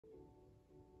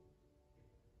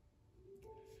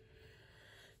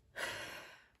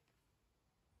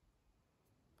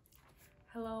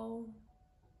Hello.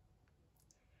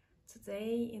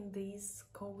 Today in this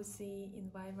cozy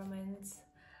environment,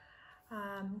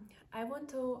 I want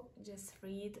to just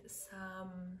read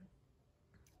some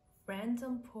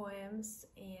random poems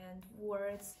and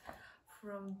words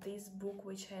from this book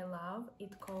which I love.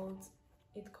 It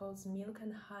calls Milk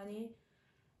and Honey,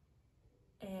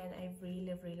 and I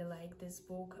really like this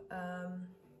book.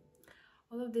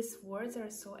 All of these words are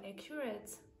so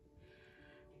accurate,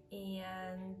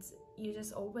 and you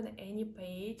just open any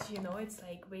page, it's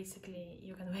like basically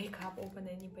you can wake up, open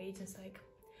any page, it's like,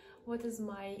 what is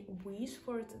my wish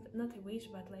for not a wish,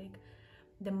 but like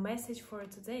the message for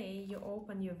today. You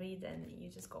open, you read, and you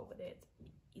just go with it.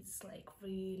 It's like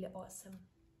really awesome.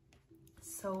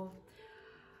 So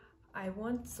I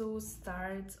want to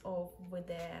start off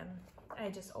with I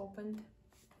just opened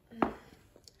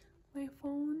my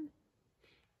phone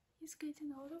is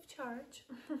getting out of charge.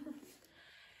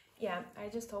 Yeah, I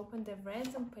just opened a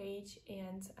random page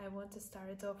and I want to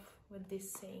start off with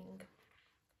this saying.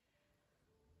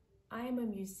 I am a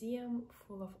museum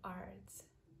full of art,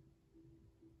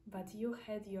 but you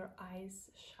had your eyes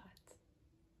shut.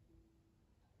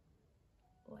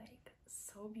 Like,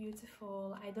 so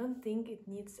beautiful. I don't think it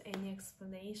needs any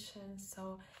explanation.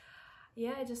 So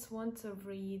yeah, I just want to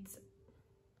read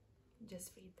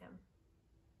them.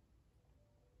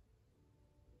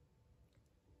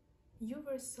 You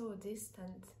were so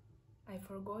distant, I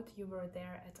forgot you were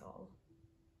there at all.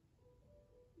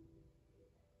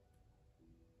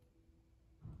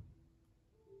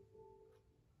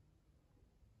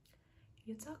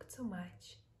 You talk too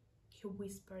much, he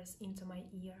whispers into my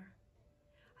ear.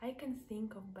 I can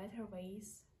think of better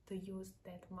ways to use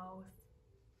that mouth.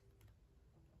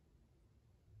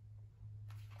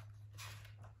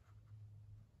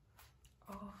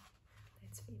 Oh,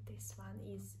 let's read this one.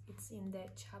 It's in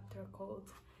that chapter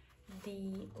called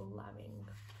The Loving.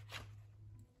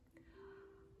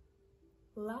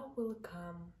 Love will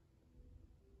come,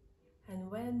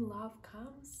 and when love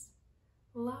comes,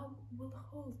 love will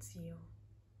hold you.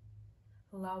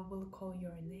 Love will call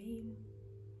your name,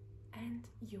 and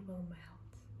you will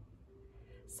melt.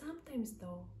 Sometimes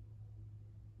though,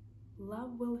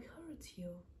 love will hurt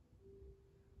you,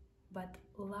 but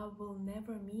love will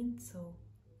never mean to.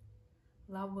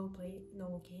 Love will play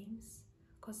no games,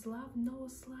 'cause love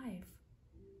knows life.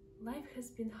 Life has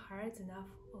been hard enough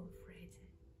already.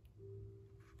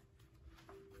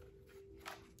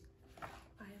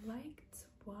 I liked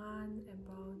one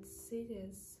about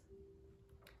cities.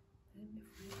 Let me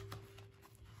find.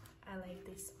 I like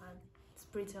this one. It's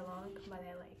pretty long, but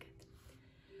I like it.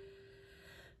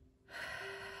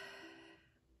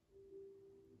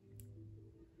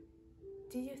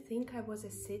 Did you think I was a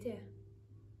city?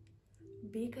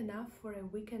 Big enough for a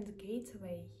weekend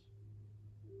getaway?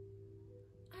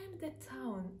 I'm the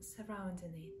town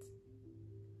surrounding it.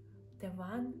 The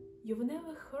one you've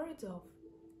never heard of,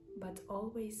 but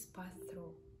always pass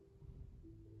through.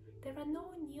 There are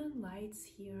no neon lights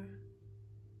here,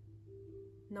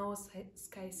 no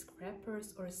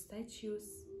skyscrapers or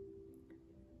statues,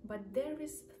 but there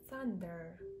is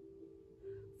thunder,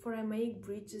 for I make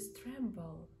bridges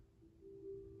tremble.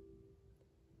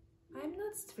 I'm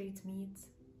not street meat,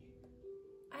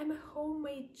 I'm a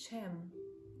homemade gem,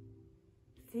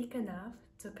 thick enough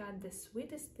to cut the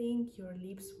sweetest thing your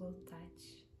lips will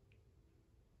touch.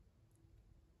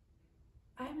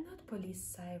 I'm not police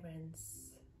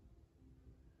sirens,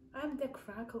 I'm the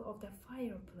crackle of the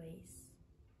fireplace.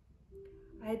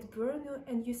 I'd burn you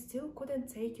and you still couldn't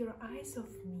take your eyes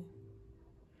off me,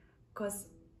 'cause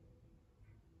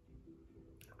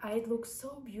I'd look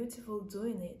so beautiful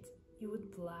doing it, you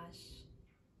would blush.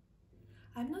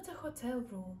 I'm not a hotel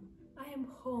room, I am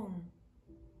home.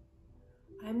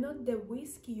 I'm not the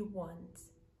whiskey you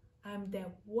want, I'm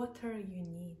the water you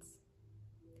need.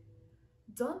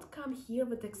 Don't come here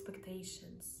with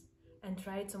expectations and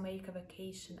try to make a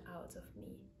vacation out of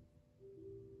me.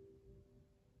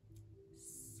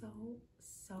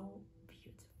 So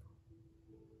beautiful.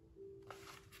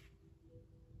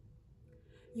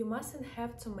 You mustn't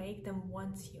have to make them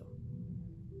want you.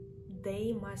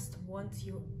 They must want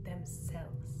you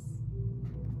themselves.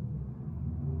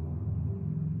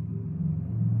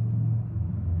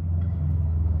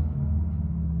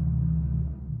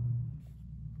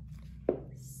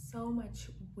 So much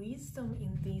wisdom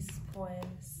in these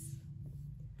poems.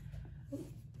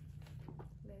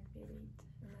 Let me read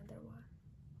another one.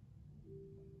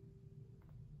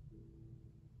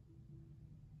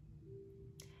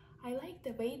 I like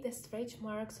the way the stretch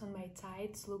marks on my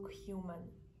tights look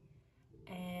human,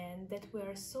 and that we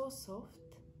are so soft,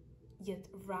 yet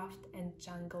rough and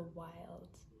jungle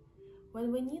wild.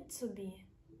 when we need to be.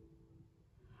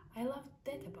 I love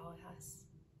that about us.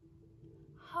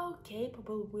 How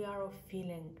capable we are of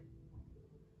feeling.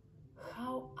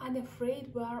 How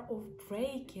unafraid we are of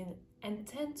breaking and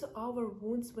tend to our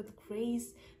wounds with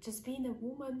grace. Just being a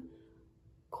woman,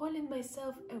 calling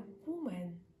myself a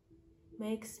woman,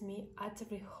 makes me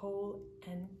utterly whole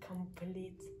and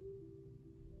complete.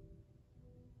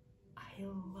 I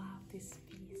love this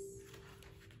piece,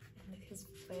 and it has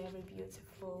very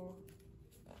beautiful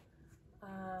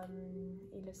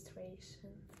illustration.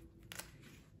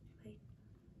 Like,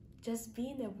 just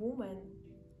being a woman,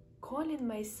 calling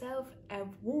myself a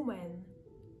woman,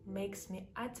 makes me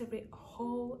utterly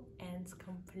whole and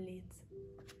complete.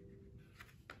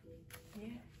 Yeah,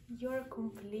 you're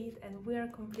complete and we are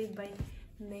complete by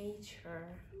nature.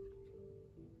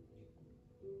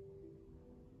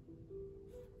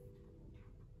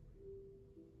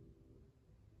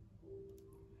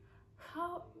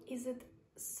 How is it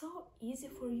so easy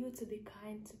for you to be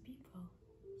kind to people?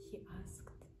 He asked.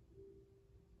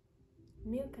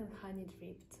 Milk and honey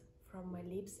dripped from my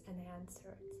lips and I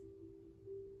answered.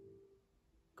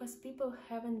 Because people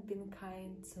haven't been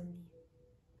kind to me.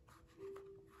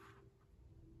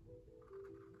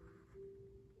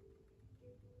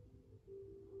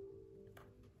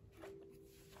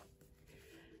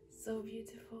 So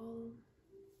beautiful.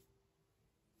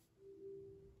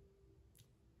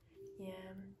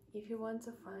 Yeah, if you want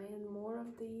to find more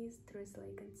of these, there is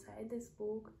like inside this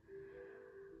book,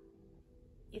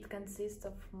 it consists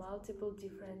of multiple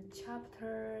different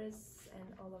chapters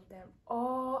and all of them.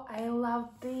 Oh, I love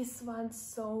this one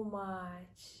so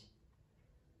much.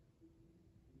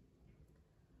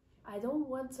 I don't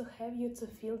want to have you to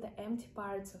feel the empty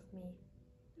parts of me.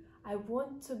 I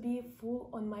want to be full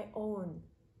on my own.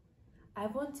 I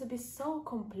want to be so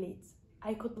complete.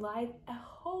 I could light a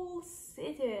whole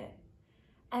city.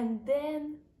 And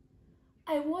then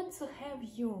I want to have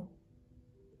you.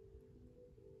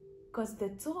 Because the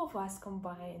two of us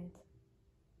combined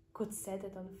could set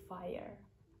it on fire.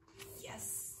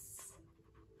 Yes,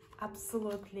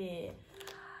 absolutely.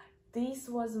 This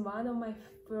was one of my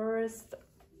first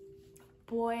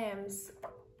poems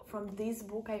from this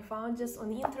book I found just on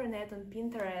the internet, on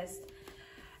Pinterest.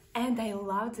 And I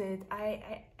loved it.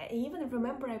 I even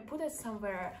remember I put it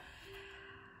somewhere.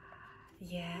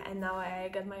 Yeah, and now I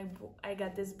got my book. I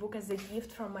got this book as a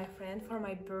gift from my friend for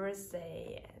my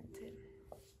birthday, and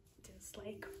just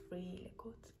like really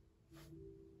good.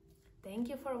 Thank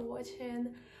you for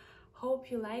watching. Hope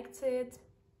you liked it,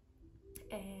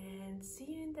 and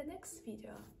see you in the next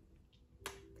video.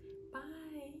 Bye.